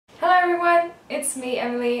everyone, it's me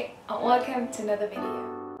Emily and welcome to another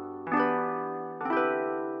video.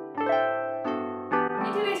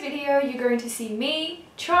 In today's video you're going to see me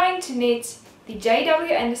trying to knit the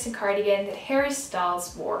JW Anderson cardigan that Harry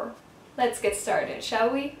Styles wore. Let's get started, shall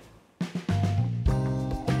we?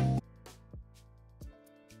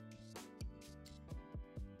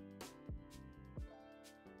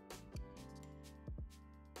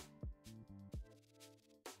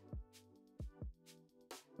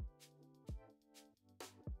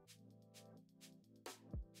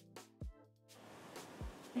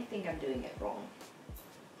 I think I'm doing it wrong.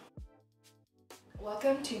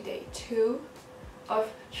 Welcome to day 2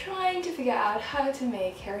 of trying to figure out how to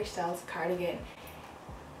make Harry Styles cardigan.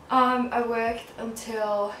 I worked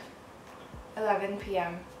until 11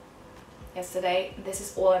 p.m. yesterday. This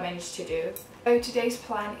is all I managed to do. So today's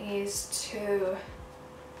plan is to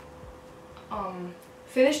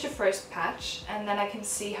finish the first patch, and then I can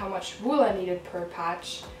see how much wool I needed per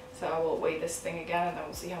patch. So I will weigh this thing again and then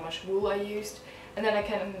we'll see how much wool I used. And then I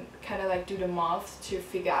can kind of like do the math to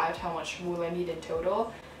figure out how much wool I need in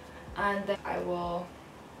total. And then I will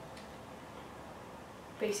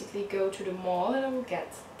basically go to the mall and I will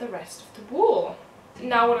get the rest of the wool.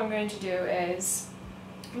 Now what I'm going to do is,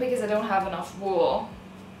 because I don't have enough wool,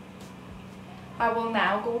 I will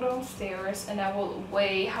now go downstairs and I will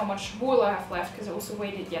weigh how much wool I have left, because I also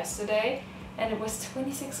weighed it yesterday. And it was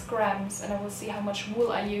 26 grams, and I will see how much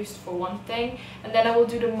wool I used for one thing. And then I will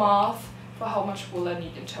do the math for how much wool I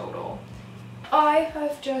need in total. I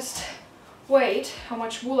have just weighed how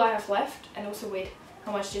much wool I have left and also weighed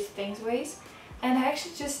how much this thing weighs, and I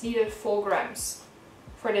actually just needed 4 grams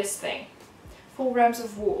for this thing. 4 grams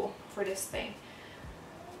of wool for this thing,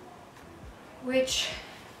 which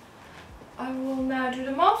I will now do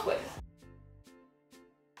the math with.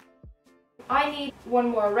 I need 1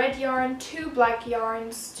 more red yarn, 2 black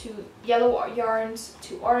yarns, 2 yellow yarns,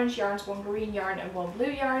 2 orange yarns, 1 green yarn and 1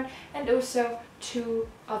 blue yarn, and also 2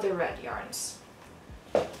 other red yarns.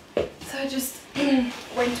 So I just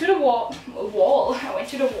went to the I went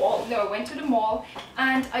to the mall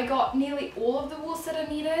and I got nearly all of the wools that I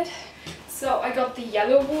needed. So I got the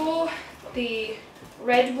yellow wool, the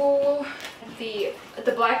red wool, the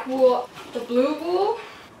black wool, the blue wool,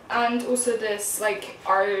 and also this like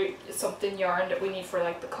something yarn that we need for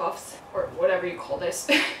like the cuffs or whatever you call this.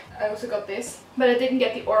 I also got this, but I didn't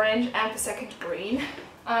get the orange and the second green,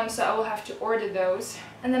 so I will have to order those,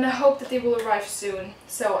 and then I hope that they will arrive soon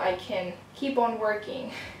so I can keep on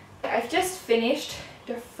working. I've just finished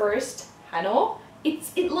the first panel.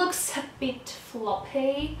 It looks a bit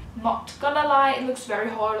floppy, not gonna lie. It looks very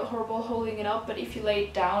horrible holding it up, but if you lay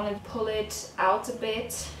it down and pull it out a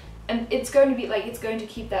bit, and it's going to be like, it's going to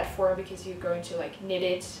keep that form because you're going to like knit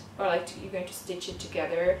it, or like you're going to stitch it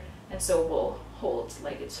together, and so it will hold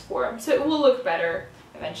like its form, so it will look better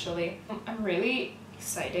eventually. I'm really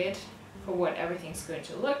excited for what everything's going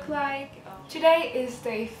to look like. Today is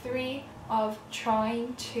day 3 of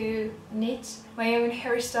trying to knit my own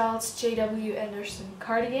Harry Styles JW Anderson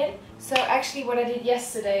cardigan. So actually what I did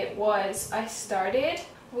yesterday was I started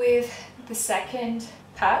with the second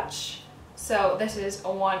patch. So this is it's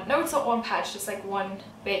not one patch, it's like one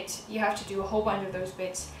bit. You have to do a whole bunch of those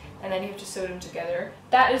bits and then you have to sew them together.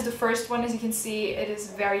 That is the first one. As you can see, it is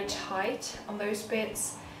very tight on those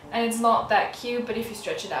bits and it's not that cute, but if you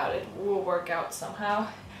stretch it out it will work out somehow.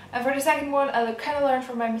 And for the second one, I kind of learned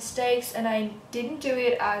from my mistakes and I didn't do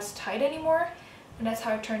it as tight anymore, and that's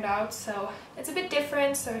how it turned out. So it's a bit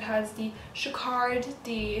different. So it has the jacquard,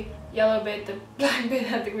 the yellow bit, the black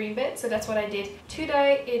bit and the green bit. So that's what I did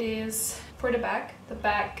today. It is for the back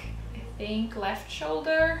I think left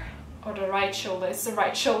shoulder or the right shoulder. It's the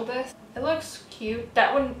right shoulder. It looks cute.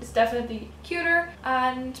 That one is definitely cuter,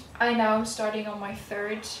 and I now am starting on my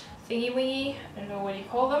third thingy wingy. I don't know what you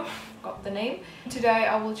call them, got the name. Today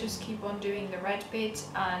I will just keep on doing the red bit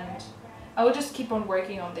and I will just keep on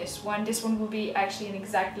working on this one. This one will be actually an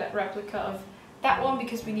exact replica of that one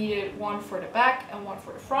because we needed one for the back and one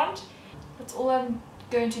for the front. That's all I'm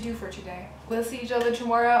going to do for today. We'll see each other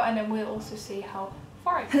tomorrow and then we'll also see how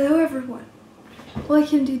far I go. Hello everyone.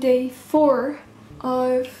 Welcome to day 4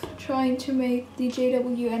 of trying to make the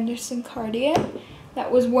JW Anderson cardigan that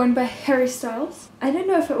was worn by Harry Styles. I don't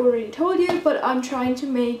know if I already told you, but I'm trying to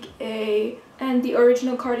make and the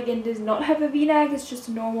original cardigan does not have a v-neck, it's just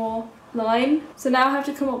a normal line. So now I have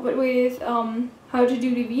to come up with how to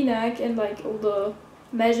do the v-neck and like all the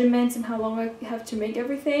measurements and how long I have to make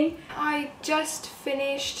everything. I just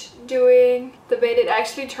finished doing the bit. It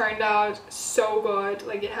actually turned out so good.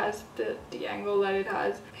 Like, it has the angle that it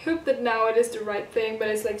has. I hope that now it is the right thing, but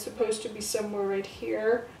it's like supposed to be somewhere right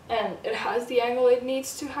here, and it has the angle it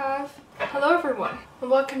needs to have. Hello everyone,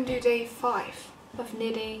 and welcome to day 5 of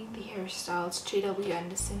knitting the hairstyles JW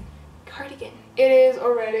Anderson Cardigan. It is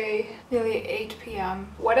already nearly 8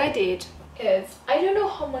 p.m. What I did is, I don't know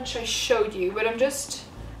how much I showed you, but I'm just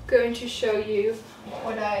going to show you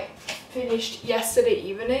what I finished yesterday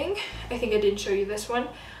evening. I think I didn't show you this one.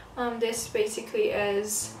 This basically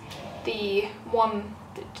is the one,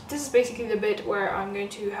 this is basically the bit where I'm going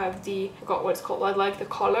to have the, I forgot what it's called, like the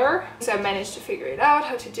collar. So I managed to figure it out,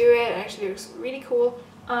 how to do it. It actually looks really cool.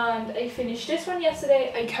 And I finished this one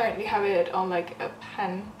yesterday. I currently have it on like a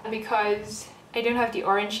pen because I don't have the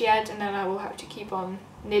orange yet, and then I will have to keep on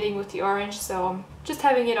knitting with the orange, so I'm just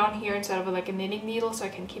having it on here instead of like a knitting needle so I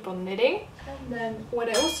can keep on knitting. And then what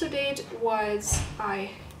I also did was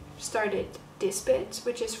I started this bit,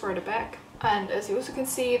 which is for the back, and as you also can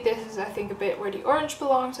see, this is I think a bit where the orange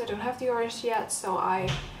belongs. I don't have the orange yet, so I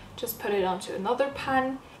just put it onto another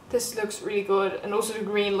pen. This looks really good, and also the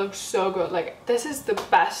green looks so good. Like, this is the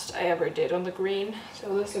best I ever did on the green,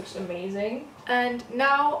 so this looks amazing. And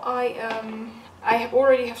now I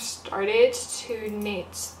already have started to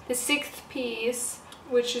knit the 6th piece,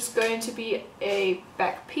 which is going to be a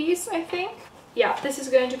back piece, I think. Yeah, this is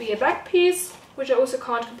going to be a back piece, which I also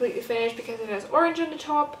can't completely finish because it has orange on the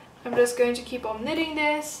top. I'm just going to keep on knitting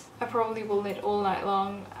this. I probably will knit all night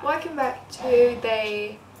long. Welcome back to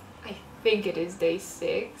day, I think it is day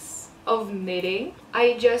 6 of knitting.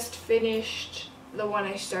 I just finished the one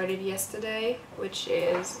I started yesterday, which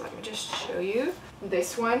is, let me just show you,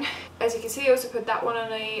 this one. As you can see, I also put that one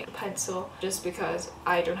on a pencil just because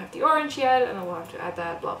I don't have the orange yet and I will have to add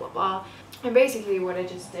that, blah blah blah. And basically what I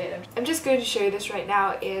just did, I'm just going to show you this right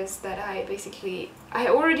now, is that I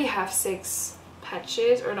already have 6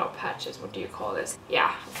 patches, or not patches, what do you call this?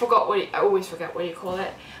 Yeah, I always forget what you call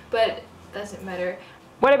it, but doesn't matter.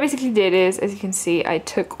 What I basically did is, as you can see, I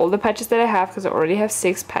took all the patches that I have, because I already have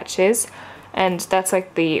 6 patches, and that's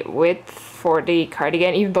like the width for the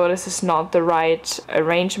cardigan, even though this is not the right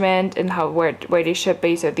arrangement and where they should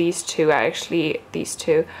be. So these two are actually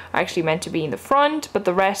meant to be in the front, but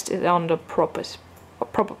the rest is on the proper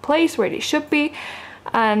place where they should be.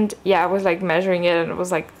 And yeah, I was like measuring it, and it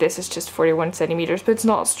was like, this is just 41 centimeters, but it's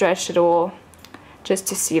not stretched at all, just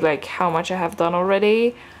to see like how much I have done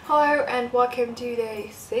already. Hello and welcome to day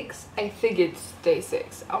 6. I think it's day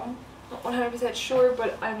 6. I'm not 100% sure,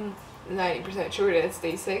 but I'm 90% sure that it's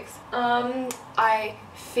day 6. I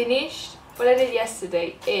finished, what I did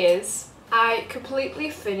yesterday is I completely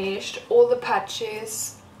finished all the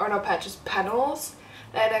patches, or not patches, panels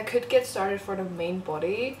that I could get started for the main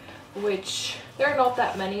body, which there are not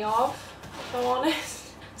that many of, if I'm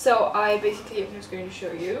honest. So I basically am just going to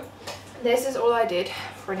show you. This is all I did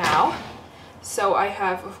for now. So I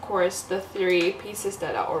have, of course, the 3 pieces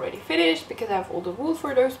that are already finished because I have all the wool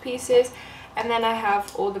for those pieces. And then I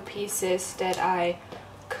have all the pieces that I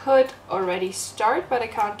could already start, but I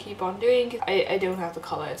can't keep on doing because I don't have the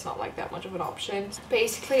color. It's not like that much of an option.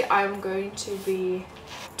 Basically, I'm going to be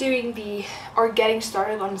doing getting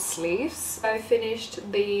started on the sleeves. I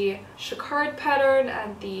finished the jacquard pattern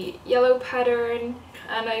and the yellow pattern,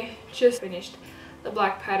 and I just finished the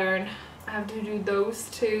black pattern. I have to do those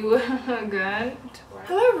 2 again.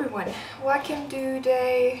 Hello everyone, welcome to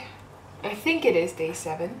day, I think it is day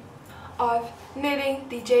 7 of knitting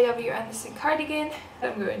the JW Anderson Cardigan.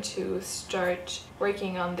 I'm going to start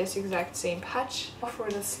working on this exact same patch for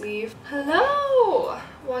the sleeve. Hello!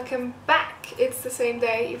 Welcome back! It's the same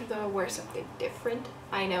day, even though I wear something different.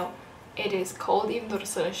 I know, it is cold, even though the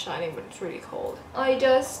sun is shining, but it's really cold. I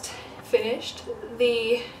just finished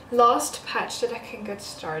the last patch that I can get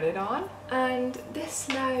started on, and this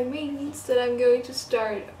now means that I'm going to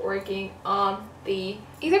start working on the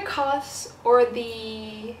either cuffs or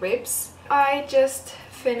the ribs. I just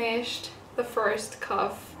finished the first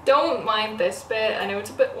cuff. Don't mind this bit, I know it's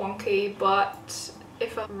a bit wonky, but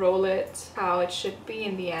if I roll it how it should be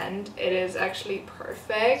in the end, it is actually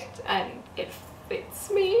perfect and it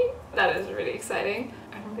fits me. That is really exciting.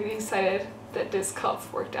 I'm really excited that this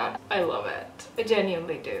cuff worked out. I love it. I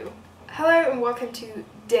genuinely do. Hello and welcome to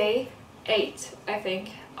day 8, I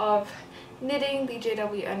think, of knitting the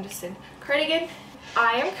JW Anderson Cardigan.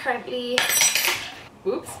 I am currently,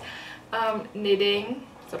 knitting.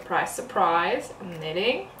 Surprise, surprise, I'm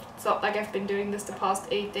knitting. It's not like I've been doing this the past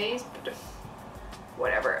 8 days, but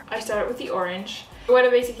whatever. I started with the orange. What I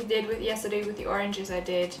basically did yesterday with the orange is I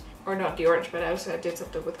did or not the orange, but I also did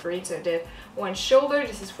something with green. So I did one shoulder,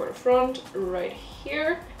 this is for the front right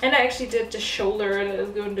here, and I actually did the shoulder that is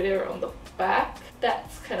going there on the back.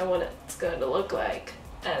 That's kind of what it's going to look like.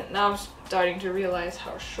 And now I'm starting to realize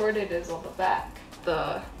how short it is on the back.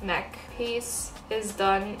 The neck piece is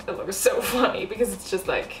done. It looks so funny because it's just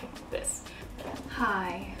like this.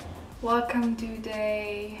 Hi, welcome to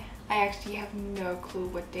day... I actually have no clue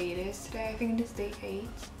what day it is today. I think it is day 8.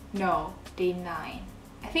 No, day 9.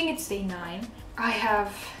 I think it's day 9. I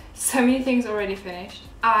have so many things already finished.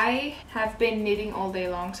 I have been knitting all day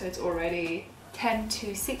long, so it's already 10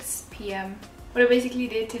 to 6 p.m. What I basically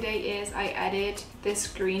did today is I added this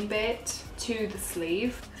green bit to the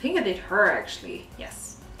sleeve. I think I did her actually.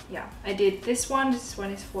 Yes. Yeah. I did this one. This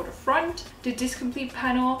one is for the front. Did this complete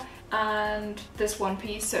panel and this one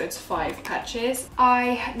piece, so it's 5 patches.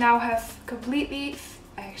 I now have completely...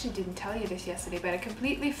 I actually didn't tell you this yesterday, but I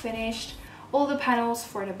completely finished all the panels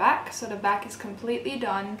for the back. So the back is completely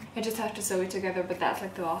done. I just have to sew it together, but that's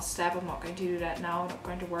like the last step. I'm not going to do that now. I'm not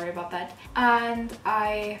going to worry about that. And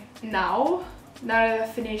now that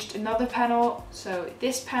I've finished another panel, so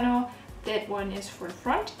this panel, that one is for the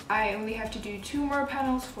front. I only have to do 2 more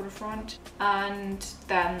panels for the front, and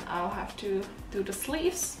then I'll have to do the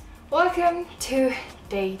sleeves. Welcome to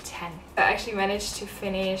day 10. I actually managed to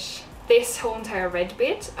finish this whole entire red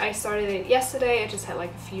bit. I started it yesterday. I just had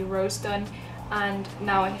like a few rows done, and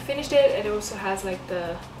now I finished it. It also has like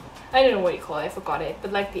the, I don't know what you call it, I forgot it,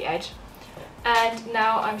 but like the edge. And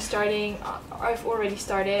now I'm starting, I've already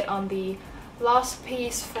started on the last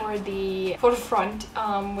piece for the front,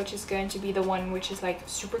 which is going to be the one which is like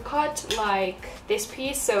super cut like this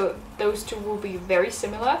piece. So those two will be very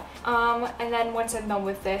similar, and then once I'm done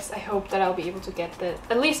with this, I hope that I'll be able to get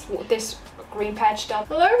at least this green patch done.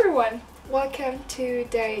 Hello everyone, welcome to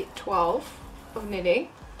day 12 of knitting.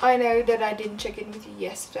 I know that I didn't check in with you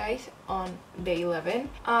yesterday on day 11.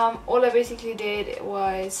 All I basically did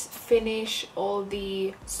was finish all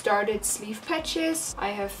the started sleeve patches. I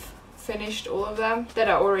have finished all of them that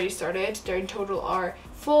I already started. There in total are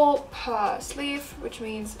full sleeve, which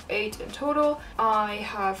means 8 in total. I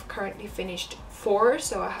have currently finished 4,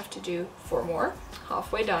 so I have to do 4 more.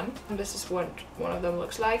 Halfway done. And this is what one of them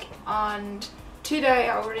looks like. And today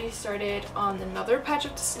I already started on another patch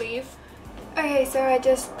of the sleeve. Okay, so I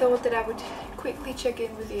just thought that I would quickly check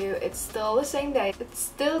in with you. It's still the same day. It's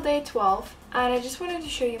still day 12, and I just wanted to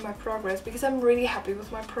show you my progress because I'm really happy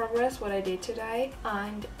with my progress, what I did today.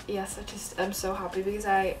 And yes, I'm so happy because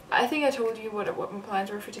I think I told you what my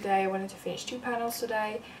plans were for today. I wanted to finish 2 panels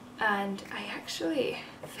today, and I actually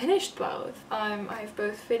finished both. I've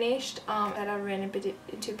both finished, and I ran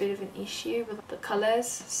into a bit of an issue with the colors,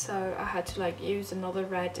 so I had to like use another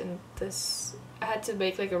red, and this I had to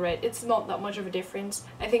make like a red. It's not that much of a difference.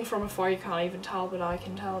 I think from afar you can't even tell, but I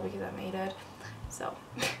can tell because I made it. So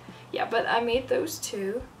yeah, but I made those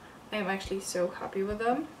 2. I am actually so happy with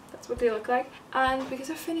them. That's what they look like. And because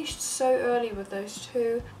I finished so early with those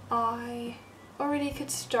 2, I already could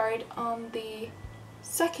start on the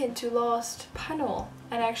second to last panel,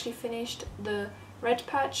 and I actually finished the red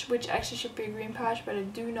patch, which actually should be a green patch, but I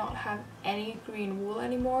do not have any green wool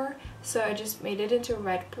anymore, so I just made it into a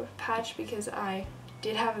red patch because I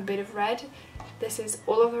did have a bit of red. This is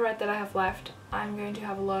all of the red that I have left. I'm going to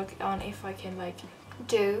have a look on if I can like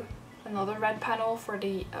do another red panel for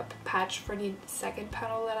the patch for the second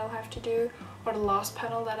panel that I'll have to do, or the last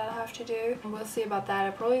panel that I'll have to do. We'll see about that.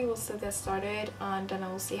 I probably will still get started, and then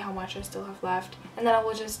I will see how much I still have left, and then I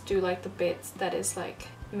will just do like the bits that is like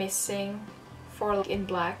missing for like in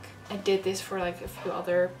black. I did this for like a few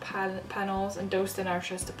other panels, and those then are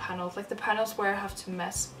just the panels, like the panels where I have to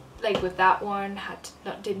mess like with that one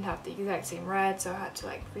didn't have the exact same red, so I had to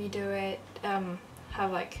like redo it.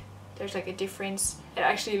 Have like there's like a difference. It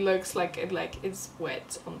actually looks like it's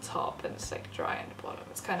wet on top and it's like dry on the bottom.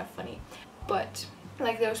 It's kind of funny, but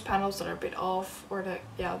like those panels that are a bit off, or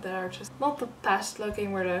that are just not the best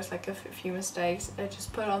looking, where there's like a few mistakes, I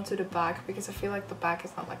just put onto the back because I feel like the back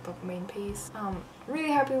is not like the main piece. Really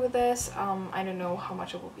happy with this. I don't know how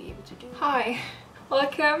much I will be able to do. Hi,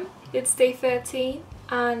 welcome. It's day 13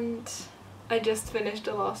 and I just finished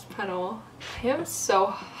the last panel. I am so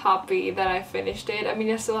happy that I finished it. I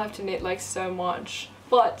mean, I still have to knit like so much,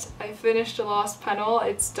 but I finished the last panel.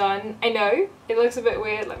 It's done. I know it looks a bit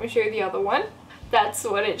weird. Let me show you the other one. That's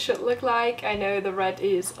what it should look like. I know the red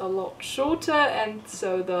is a lot shorter and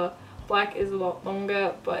so the black is a lot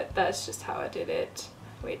longer, but that's just how I did it.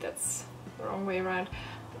 Wait, that's the wrong way around.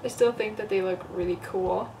 I still think that they look really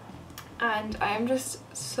cool, and I am just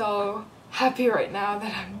so happy right now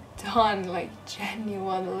that I'm done. Like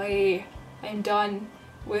genuinely, I'm done.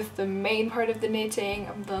 with the main part of the knitting.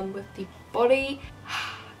 I'm done with the body.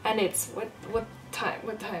 And it's what time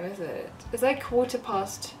is it? It's like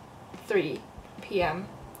 3:15 p.m.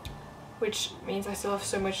 which means I still have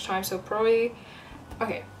so much time, so probably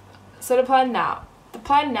okay. So the plan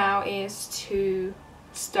now is to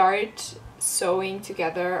start sewing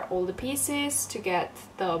together all the pieces to get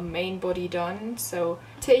the main body done. So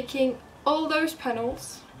taking all those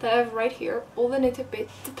panels that I have right here, all the knitted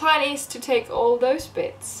bits. The plan is to take all those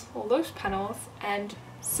bits, all those panels, and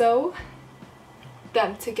sew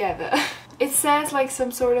them together. It says like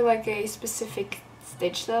some sort of like a specific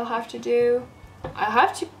stitch that I'll have to do. I'll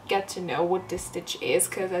have to get to know what this stitch is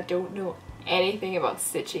because I don't know anything about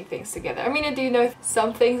stitching things together. I mean, I do know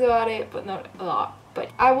some things about it, but not a lot. But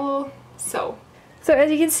I will sew. So as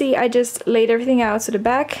you can see, I just laid everything out, so the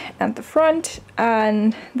back and the front,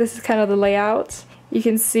 and this is kind of the layout. You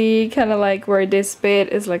can see kind of like where this bit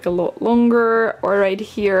is like a lot longer, or right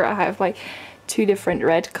here I have like two different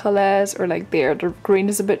red colors, or like there the green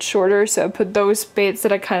is a bit shorter, so I put those bits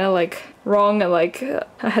that are kind of like wrong and like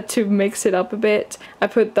I had to mix it up a bit. I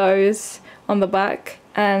put those on the back,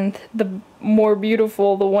 and the more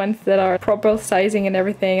beautiful, the ones that are proper sizing and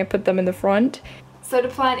everything, I put them in the front. So the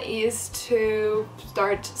plan is to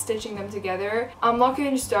start stitching them together. I'm not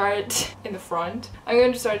going to start in the front. I'm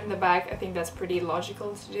going to start in the back. I think that's pretty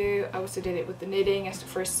logical to do. I also did it with the knitting. I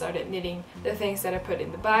first started knitting the things that I put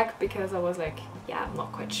in the back because I was like, yeah, I'm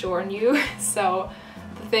not quite sure on you. So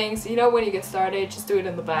the things, you know, when you get started, just do it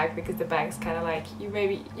in the back because the back is kind of like, you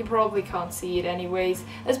probably can't see it anyways.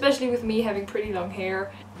 Especially with me having pretty long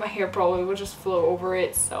hair. My hair probably will just flow over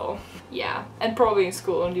it, so yeah. And probably in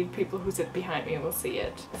school only people who sit behind me will see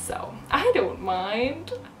it, so I don't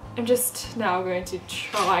mind. I'm just now going to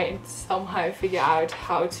try and somehow figure out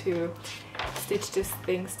how to stitch these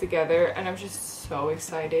things together, and I'm just so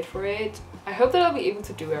excited for it. I hope that I'll be able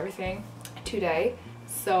to do everything today,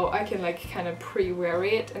 so I can like kind of pre-wear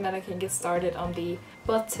it, and then I can get started on the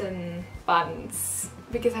buttons,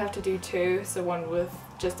 because I have to do two, so one with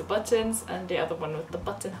just the buttons and the other one with the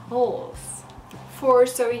buttonholes. For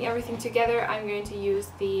sewing everything together, I'm going to use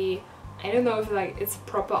the, I don't know if like it's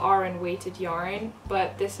proper RN weighted yarn,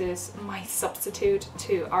 but this is my substitute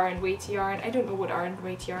to RN weight yarn. I don't know what RN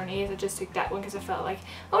weight yarn is, I just took that one because I felt like,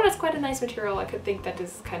 oh, that's quite a nice material. I could think that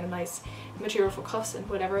this is kind of nice material for cuffs and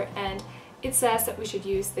whatever, and it says that we should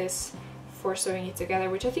use this for sewing it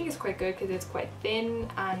together, which I think is quite good because it's quite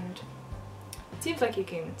thin and it seems like you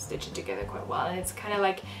can stitch it together quite well, and it's kind of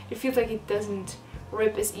like, it feels like it doesn't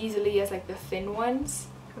rip as easily as like the thin ones.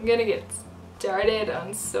 I'm gonna get started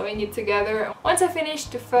on sewing it together. Once I finish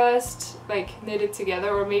the first like knit it together,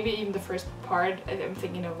 or maybe even the first part, I'm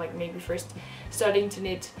thinking of like maybe first starting to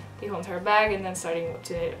knit the whole entire bag and then starting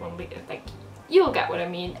to knit one bit, like you'll get what I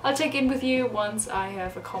mean. I'll check in with you once I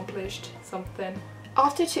have accomplished something.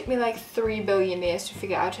 After it took me like 3 billion years to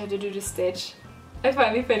figure out how to do the stitch, I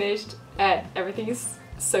finally finished and everything is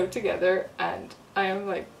sewed together, and I am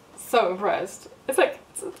like so impressed. It's like,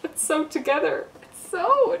 it's sewed together. It's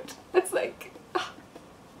sewed. It's like,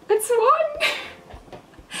 it's one.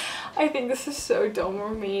 I think this is so dumb for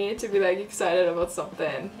me to be like excited about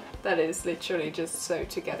something that is literally just sewed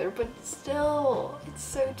together, but still, it's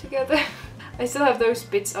sewed together. I still have those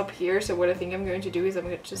bits up here, so what I think I'm going to do is I'm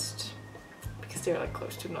going to just, because they're like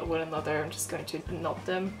close to one another, I'm just going to knot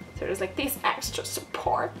them. So there's like this extra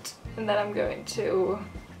support, and then I'm going to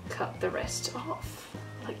cut the rest off.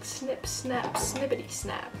 Like snip, snap, snippety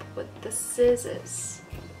snap with the scissors.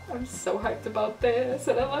 I'm so hyped about this,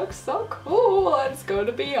 and it looks so cool. And it's going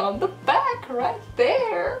to be on the back right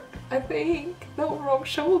there, I think. No, wrong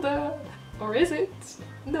shoulder. Or is it?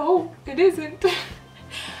 No, it isn't.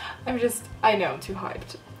 I know I'm too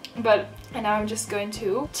hyped. And now I'm just going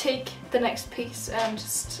to take the next piece and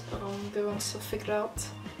just going to figure out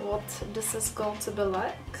what this is going to be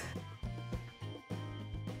like.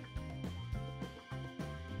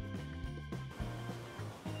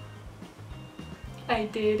 I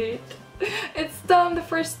did it. It's done. The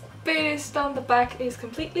first bit is done. The back is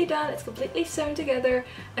completely done. It's completely sewn together.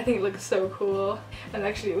 I think it looks so cool. And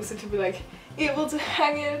actually also to be like able to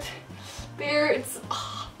hang it there. It's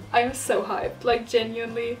I'm so hyped, like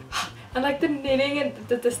genuinely. And like the knitting and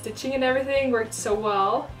the stitching and everything worked so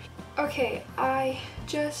well. Okay, I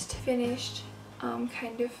just finished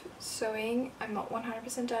kind of sewing. I'm not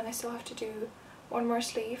 100% done. I still have to do one more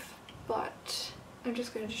sleeve, but I'm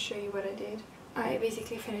just going to show you what I did. I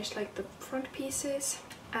basically finished like the front pieces,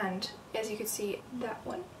 and as you can see, that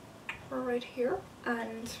one right here,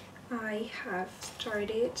 and I have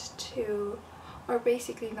started to, or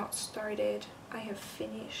basically not started, I have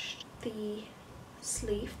finished the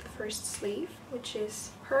sleeve, the first sleeve, which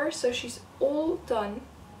is her. So she's all done.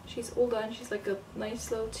 She's all done. She's like a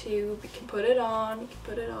nice little tube. You can put it on, you can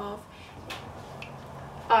put it off.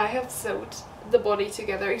 I have sewed the body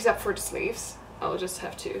together except for the sleeves. I'll just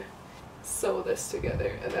have to sew this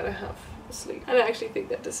together and then I have the sleeve. And I actually think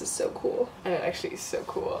that this is so cool. And it actually is so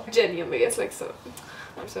cool. Genuinely, it's like so...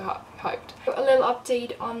 I'm so hyped. A little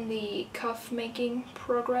update on the cuff making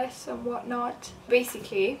progress and whatnot.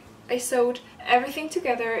 Basically, I sewed everything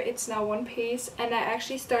together. It's now one piece, and I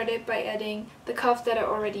actually started by adding the cuff that I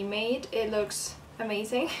already made. It looks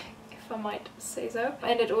amazing, if I might say so.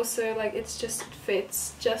 And it also, like, it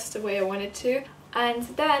fits just the way I want it to. And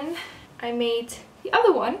then I made the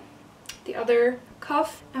other one, the other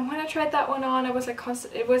cuff. And when I tried that one on, I was like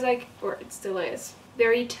it was like, or it still is,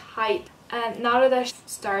 very tight. And now that I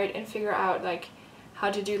start and figure out like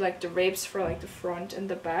how to do like the ribs for like the front and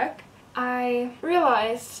the back, I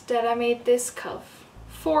realized that I made this cuff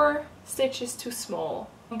 4 stitches too small.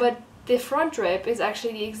 But the front rib is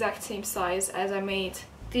actually the exact same size as I made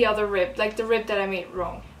the other rib, like the rib that I made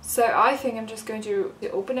wrong. So I think I'm just going to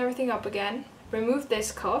open everything up again, remove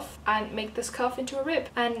this cuff and make this cuff into a rib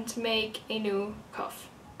and make a new cuff.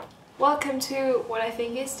 Welcome to what I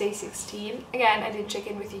think is day 16. Again, I did check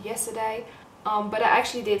in with you yesterday, but I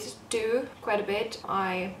actually did do quite a bit.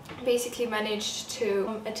 I basically managed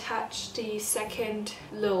to attach the second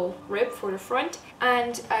little rib for the front,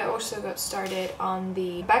 and I also got started on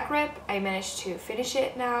the back rib. I managed to finish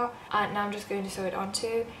it now, and now I'm just going to sew it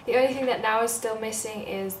onto. The only thing that now is still missing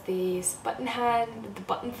is these button hand, the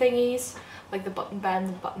button thingies, like the button band,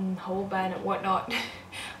 the buttonhole band and whatnot.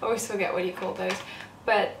 I always forget what you call those.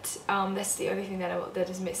 But that's the only thing that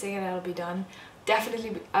is missing, and that'll be done.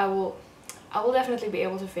 Definitely, I will definitely be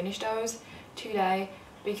able to finish those today,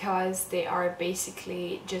 because they are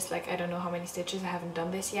basically just like, I don't know how many stitches. I haven't done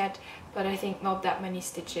this yet, but I think not that many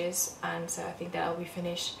stitches, and so I think that I'll be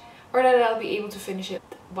finished, or that I'll be able to finish it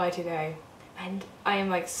by today. And I am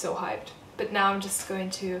like so hyped. But now I'm just going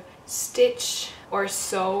to stitch or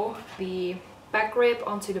sew the back rib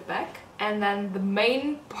onto the back. And then the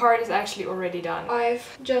main part is actually already done.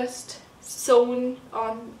 I've just sewn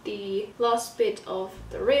on the last bit of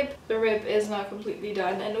the rib. The rib is now completely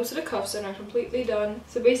done, and also the cuffs are now completely done.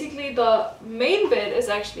 So basically the main bit is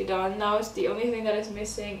actually done. Now it's the only thing that is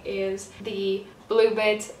missing is the blue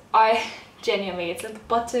bit. Genuinely, it's like the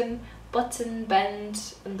button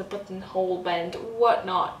bend and the buttonhole bend,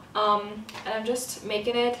 whatnot. And I'm just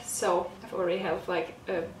making it, so I already have like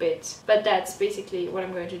a bit, but that's basically what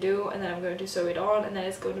I'm going to do, and then I'm going to sew it on, and then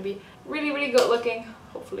it's going to be really, really good looking,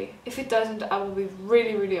 hopefully. If it doesn't, I will be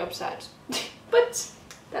really, really upset. But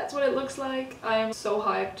that's what it looks like. I am so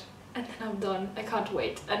hyped, and then I'm done. I can't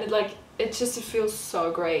wait. And it feels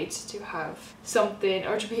so great to have something,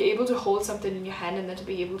 or to be able to hold something in your hand and then to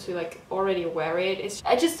be able to like already wear it.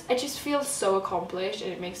 I just feel so accomplished,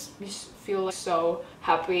 and it makes me feel like so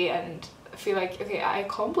happy, and I feel like, okay, I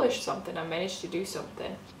accomplished something. I managed to do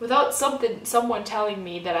something without someone telling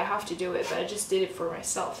me that I have to do it, but I just did it for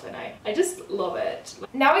myself, and I just love it.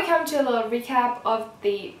 Now we come to a little recap of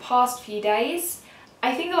the past few days.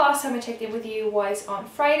 I think the last time I checked in with you was on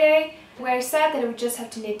Friday, where I said that I would just have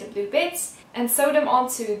to knit the blue bits and sew them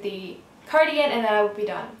onto the cardigan, and then I would be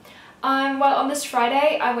done. Well, on this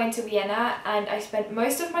Friday I went to Vienna, and I spent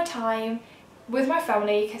most of my time with my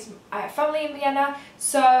family, because I have family in Vienna,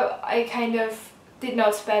 so I kind of did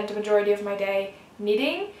not spend the majority of my day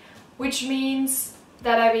knitting, which means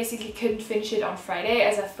that I basically couldn't finish it on Friday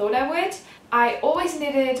as I thought I would. I always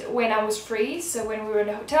knitted when I was free, so when we were in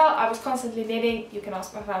the hotel I was constantly knitting. You can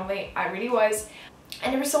ask my family, I really was.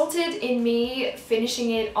 And it resulted in me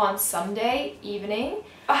finishing it on Sunday evening.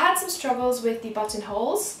 I had some struggles with the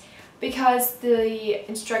buttonholes, because the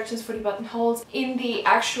instructions for the buttonholes in the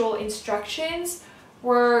actual instructions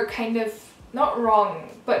were kind of not wrong,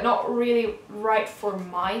 but not really right for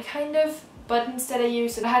my kind of buttons that I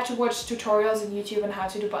use. And I had to watch tutorials on YouTube on how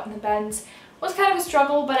to do button bands. It was kind of a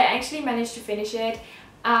struggle, but I actually managed to finish it,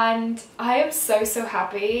 and I am so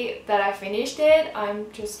happy that I finished it.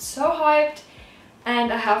 I'm just so hyped,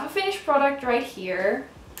 and I have a finished product right here.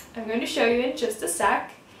 I'm going to show you in just a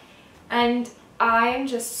sec, and I am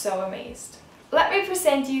just so amazed. Let me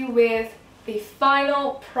present you with the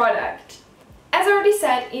final product. As I already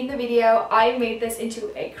said in the video, I made this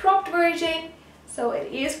into a cropped version, so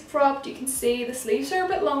it is cropped. You can see the sleeves are a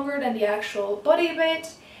bit longer than the actual body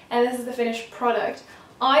bit, and this is the finished product.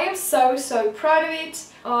 I am so proud of it.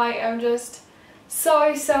 I am just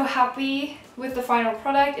so happy with the final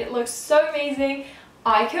product. It looks so amazing.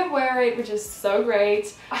 I can wear it, which is so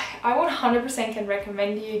great. I 100% can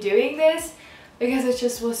recommend you doing this, because it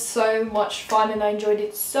just was so much fun and I enjoyed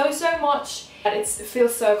it so much. And it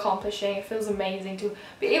feels so accomplishing. It feels amazing to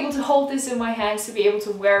be able to hold this in my hands, to be able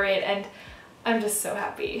to wear it, and I'm just so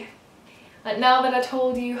happy. And now that I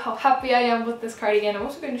told you how happy I am with this cardigan, I'm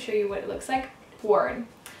also going to show you what it looks like worn.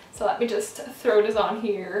 So let me just throw this on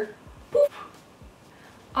here. Boop.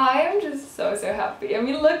 I am just so happy. I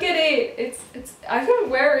mean, look at it. It's I can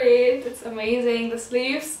wear it. It's amazing. The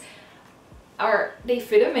sleeves they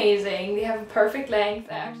fit amazing. They have a perfect length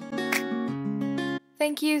actually.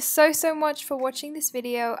 Thank you so much for watching this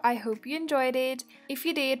video. I hope you enjoyed it. If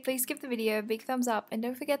you did, please give the video a big thumbs up and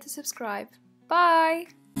don't forget to subscribe.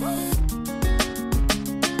 Bye!